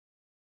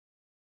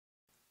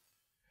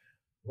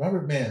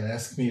Robert Mann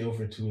asked me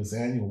over to his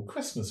annual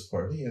Christmas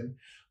party, and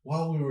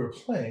while we were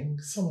playing,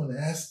 someone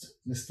asked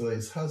Miss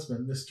DeLay's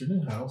husband, Mr.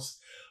 Newhouse,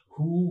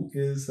 who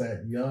is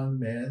that young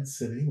man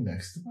sitting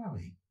next to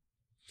Bobby?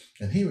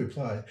 And he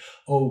replied,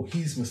 oh,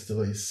 he's Miss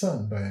DeLay's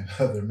son by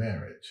another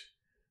marriage.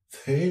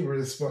 They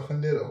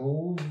responded,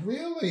 oh,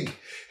 really?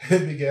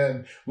 And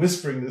began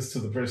whispering this to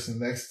the person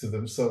next to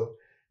them, so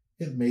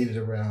it made it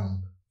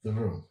around the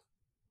room.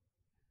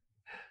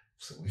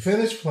 So we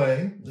finished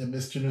playing, and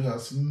Mr.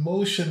 Newhouse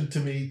motioned to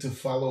me to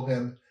follow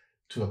him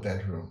to a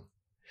bedroom.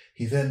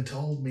 He then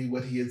told me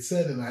what he had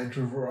said, and I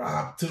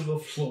dropped to the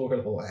floor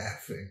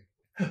laughing.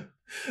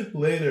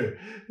 Later,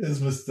 as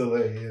Miss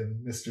DeLay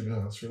and Mr.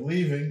 Newhouse were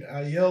leaving,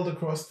 I yelled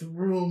across the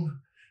room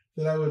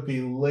that I would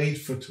be late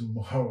for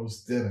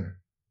tomorrow's dinner.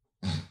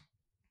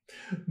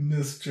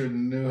 Mr.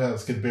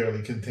 Newhouse could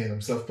barely contain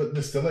himself, but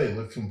Miss DeLay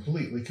looked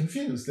completely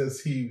confused as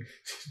he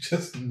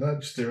just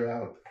nudged her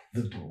out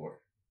the door.